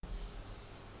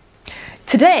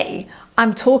Today,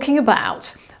 I'm talking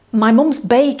about my mum's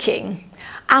baking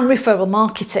and referral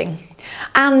marketing.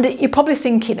 And you're probably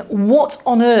thinking, what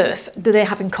on earth do they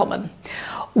have in common?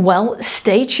 Well,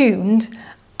 stay tuned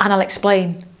and I'll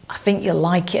explain. I think you'll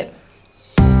like it.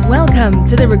 Welcome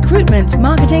to the Recruitment,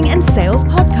 Marketing and Sales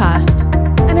Podcast.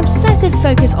 An obsessive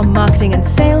focus on marketing and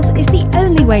sales is the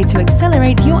only way to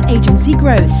accelerate your agency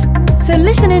growth. So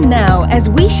listen in now as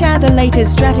we share the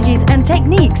latest strategies and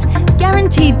techniques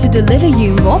guaranteed to deliver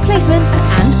you more placements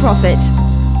and profit.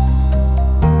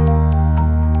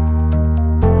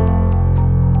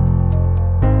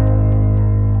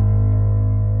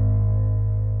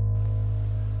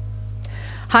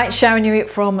 Hi, it's Sharon Newey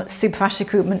from Superfast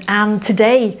Recruitment, and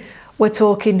today we're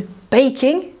talking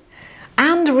baking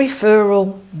and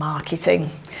referral marketing.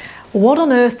 What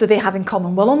on earth do they have in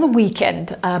common? Well, on the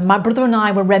weekend, my brother and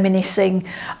I were reminiscing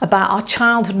about our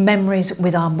childhood memories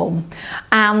with our mum,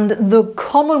 and the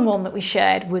common one that we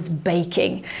shared was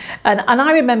baking. And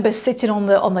I remember sitting on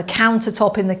the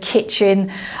countertop in the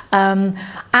kitchen,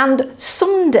 and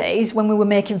some days when we were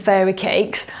making fairy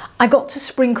cakes, I got to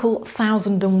sprinkle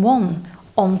 1001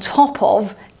 on top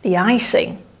of the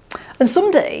icing. And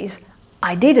some days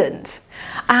I didn't.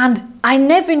 And I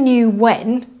never knew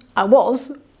when I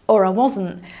was or I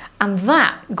wasn't. And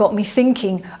that got me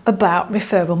thinking about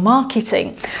referral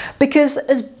marketing. Because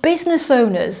as business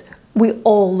owners, we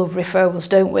all love referrals,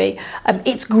 don't we?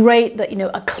 It's great that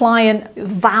a client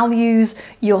values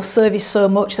your service so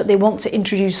much that they want to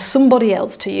introduce somebody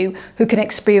else to you who can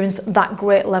experience that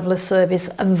great level of service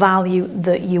and value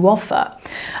that you offer.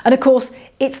 And of course,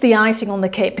 it's the icing on the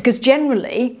cake, because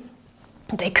generally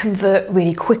they convert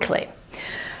really quickly.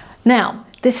 Now,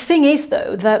 the thing is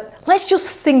though, that let's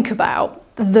just think about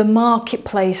the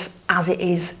marketplace as it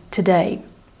is today.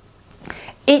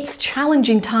 It's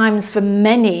challenging times for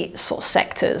many sort of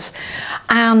sectors.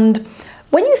 And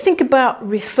when you think about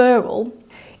referral,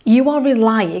 you are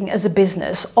relying as a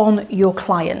business on your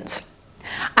client.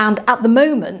 And at the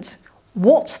moment,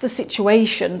 what's the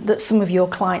situation that some of your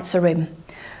clients are in?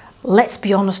 Let's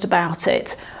be honest about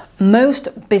it.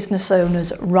 Most business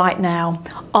owners right now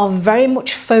are very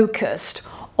much focused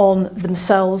on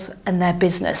themselves and their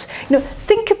business.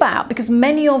 Think about, because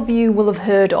many of you will have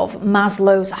heard of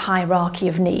Maslow's hierarchy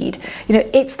of need.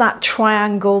 It's that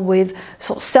triangle with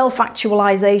sort of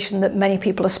self-actualization that many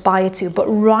people aspire to, but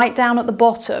right down at the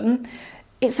bottom,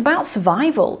 it's about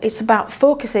survival. It's about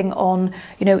focusing on,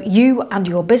 you and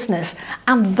your business.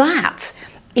 And that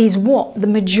is what the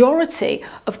majority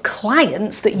of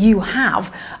clients that you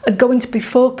have are going to be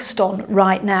focused on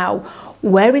right now.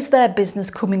 Where is their business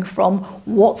coming from?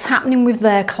 What's happening with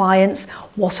their clients?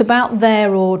 What about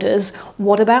their orders?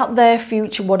 What about their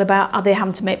future? What about, are they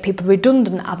having to make people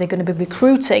redundant? Are they going to be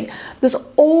recruiting? There's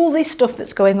all this stuff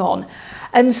that's going on.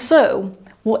 And so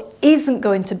what isn't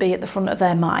going to be at the front of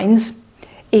their minds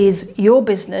is your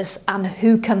business and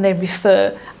who can they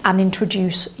refer and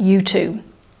introduce you to.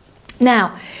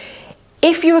 Now,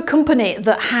 if you're a company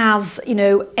that has,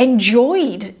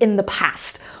 enjoyed in the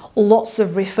past lots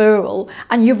of referral,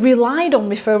 and you've relied on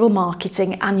referral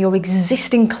marketing and your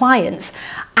existing clients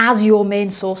as your main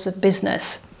source of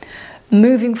business,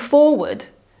 moving forward,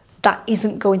 that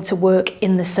isn't going to work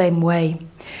in the same way.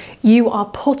 You are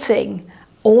putting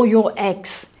all your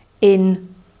eggs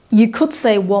in, you could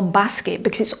say, one basket,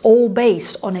 because it's all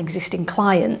based on existing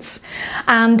clients.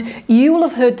 And you will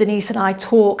have heard Denise and I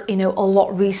talk, a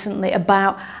lot recently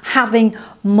about having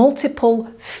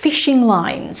multiple fishing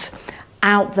lines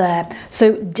out there.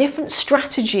 So different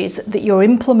strategies that you're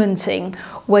implementing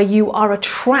where you are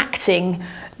attracting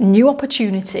new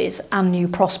opportunities and new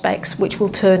prospects, which will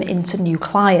turn into new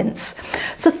clients.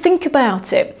 So think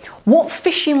about it. What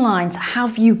fishing lines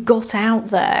have you got out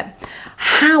there?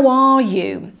 How are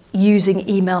you using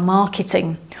email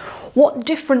marketing? What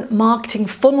different marketing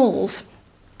funnels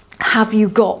have you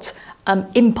got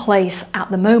in place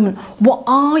at the moment? What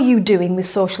are you doing with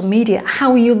social media?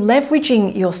 How are you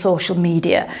leveraging your social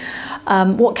media?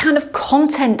 What kind of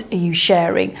content are you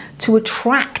sharing to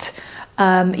attract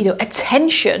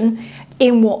attention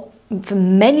in what for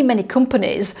many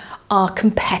companies are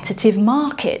competitive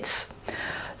markets?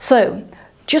 So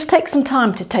just take some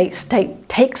time to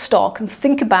take stock and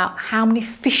think about how many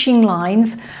fishing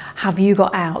lines have you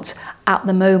got out at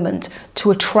the moment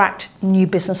to attract new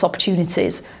business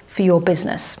opportunities for your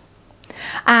business.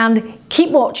 And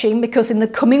keep watching, because in the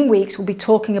coming weeks we'll be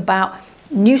talking about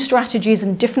new strategies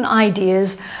and different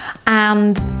ideas.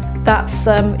 And that's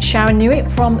Sharon Newey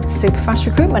from Superfast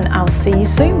Recruitment. I'll see you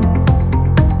soon.